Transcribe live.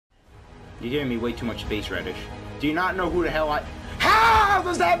You're giving me way too much space, Reddish. Do you not know who the hell I... How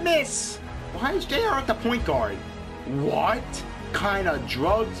does that miss? Why is JR at the point guard? What kind of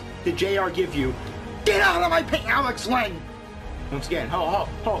drugs did JR give you? Get out of my paint, Alex Len! Once again,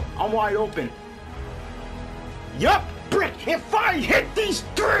 I'm wide open. Yup, Brick, if I hit these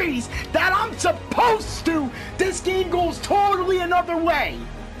threes that I'm supposed to, this game goes totally another way.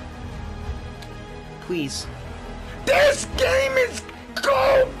 Please. This game is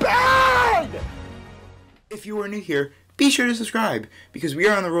go bad! If you are new here, be sure to subscribe, because we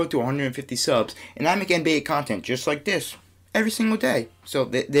are on the road to 150 subs, and I make NBA content just like this every single day. So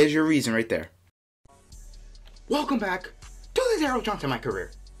there's your reason right there. Welcome back to the Daryl Johnson My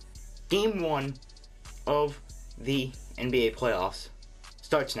Career. Game 1 of the NBA playoffs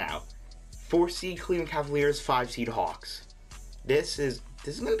starts now. 4 seed Cleveland Cavaliers, 5 seed Hawks. This is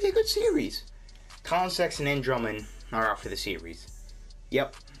going to be a good series. Colin Sexton and Drummond are out for the series.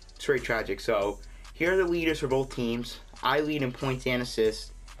 Yep, it's very tragic. So here are the leaders for both teams. I lead in points and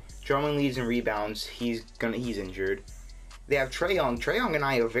assists. Drummond leads in rebounds. He's injured. They have Trae Young. Trae Young and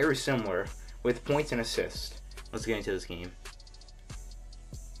I are very similar with points and assists. Let's get into this game.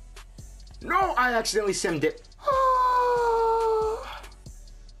 No, I accidentally simmed it.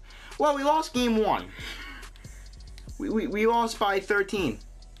 Well, we lost game 1. We lost by 13.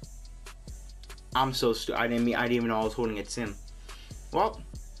 I'm so stupid. I didn't even know I was holding it sim. Well,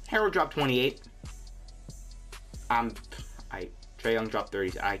 Harold dropped 28. Trae Young dropped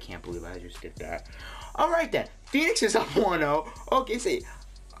 30. I can't believe I just did that. All right then. Phoenix is up 1-0. Okay, see.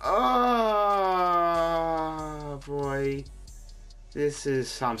 Oh boy,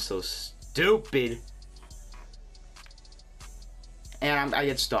 I'm so stupid. And I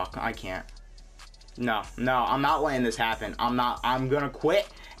get stuck. I can't. No, I'm not letting this happen. I'm gonna quit,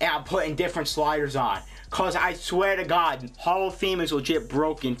 and I'm putting different sliders on. Cause I swear to God, Hall of Fame is legit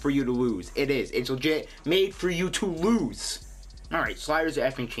broken for you to lose. It is. It's legit made for you to lose. Alright, sliders are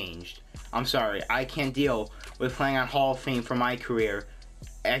effing changed. I'm sorry. I can't deal with playing on Hall of Fame for my career.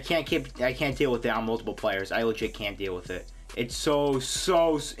 I can't deal with it on multiple players. I legit can't deal with it. It's so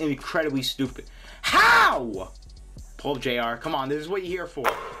incredibly stupid. How? Pull up JR. Come on, this is what you're here for.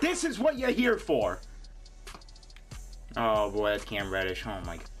 This is what you're here for. Oh boy, that's Cam Reddish. Oh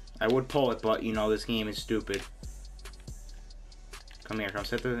my God. I would pull it, but you know this game is stupid. Come here, come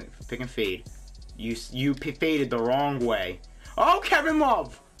set the pick and fade. You faded the wrong way. Oh, Kevin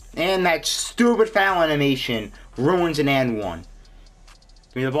Love! And that stupid foul animation ruins an and one.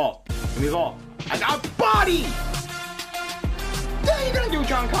 Give me the ball. Give me the ball. I got body! What are you gonna do,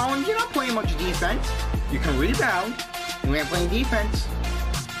 John Collins? You're not playing much defense. You can rebound. You ain't playing defense.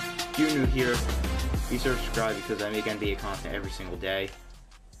 If you're new here, be sure to subscribe because I make NBA content every single day.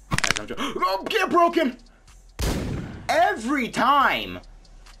 As I'm oh, get broken! Every time!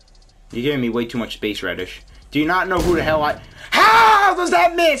 You're giving me way too much space, Reddish. Do you not know who the hell I... How does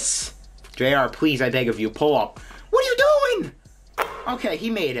that miss? JR, please, I beg of you, pull up. What are you doing? Okay, he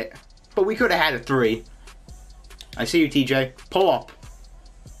made it. But we could have had a 3. I see you, TJ. Pull up.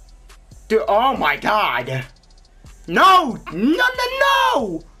 Dude, oh my God. No!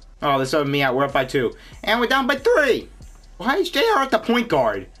 No! Oh, this is me out. We're up by 2. And we're down by 3. Why is JR at the point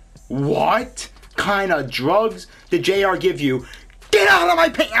guard? What kind of drugs did JR give you? Get out of my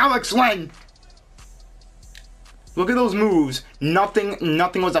paint, Alex Len! Look at those moves. Nothing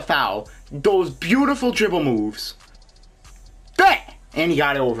was a foul. Those beautiful dribble moves. Bet! And he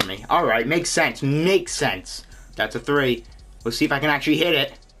got it over me. Alright, makes sense. Makes sense. That's a 3. Let's see if I can actually hit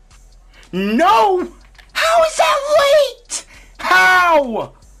it. No! How is that late?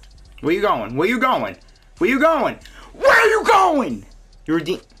 How? Where you going? Where you going? Where you going? Where are you going?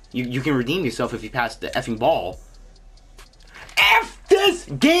 You can redeem yourself if you pass the effing ball. F this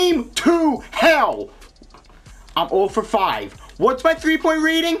game to hell! I'm 0 for 5. What's my 3-point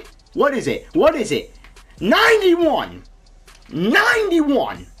rating? What is it? What is it? 91!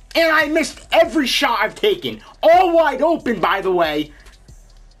 91! And I missed every shot I've taken. All wide open, by the way.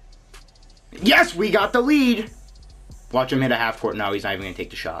 Yes, we got the lead. Watch him hit a half court. No, he's not even going to take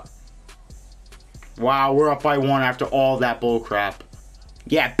the shot. Wow, we're up by 1 after all that bull crap.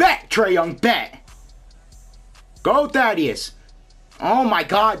 Yeah, bet, Trae Young, bet. Go, Thaddeus. Oh my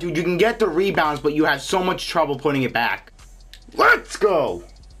God, dude, you can get the rebounds, but you have so much trouble putting it back. Let's go.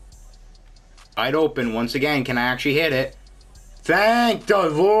 Wide open once again. Can I actually hit it? Thank the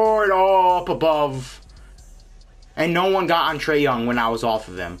Lord, all up above. And no one got on Trae Young when I was off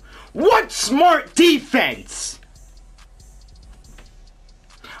of him. What smart defense!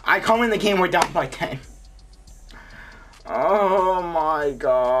 I come in the game, we're down by 10. Oh my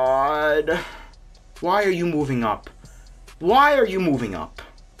God. Why are you moving up? Why are you moving up?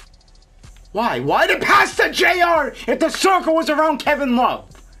 Why? Why did pass to JR if the circle was around Kevin Love?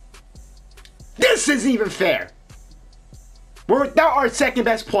 This isn't even fair. We're without our second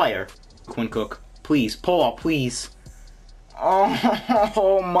best player. Quinn Cook, please, pull up, please.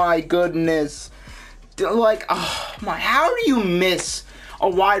 Oh my goodness. Like, oh my, how do you miss a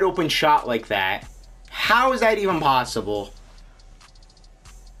wide open shot like that? How is that even possible?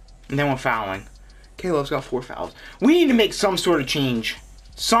 And then we're fouling. Caleb's got 4 fouls. We need to make some sort of change.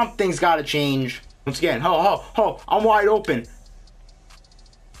 Something's got to change. Once again, I'm wide open.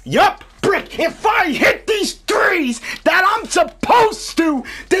 Yup, Brick, if I hit these threes that I'm supposed to,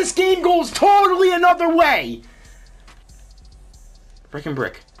 this game goes totally another way. Freaking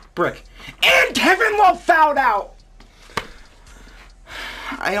Brick. And Kevin Love fouled out.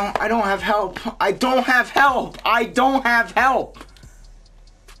 I don't have help. I don't have help.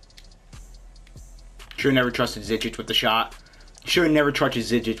 Should never trusted Zizic with the shot. Should never trusted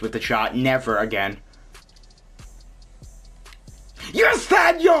Zizic with the shot. Never again. Yes,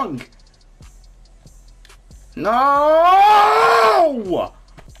 Thad Young! No!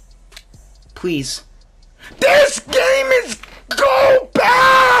 Please. This game is go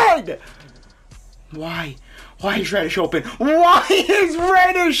bad! Why? Why is Reddish open? Why is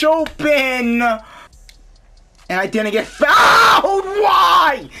Reddish open? And I didn't get fouled!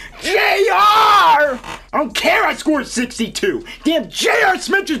 Why? JR! I don't care I scored 62. Damn, JR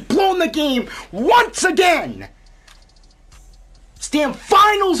Smith just blown the game once again. It's damn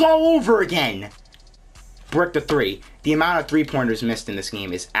finals all over again. Brick the 3. The amount of 3-pointers missed in this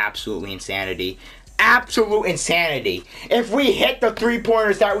game is absolutely insanity. Absolute insanity. If we hit the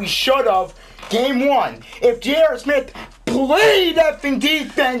 3-pointers that we should have, game 1. If JR Smith played effing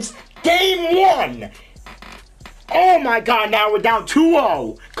defense, game 1. Oh my god, now we're down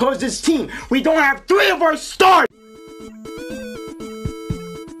 2-0. Because this team, we don't have 3 of our stars.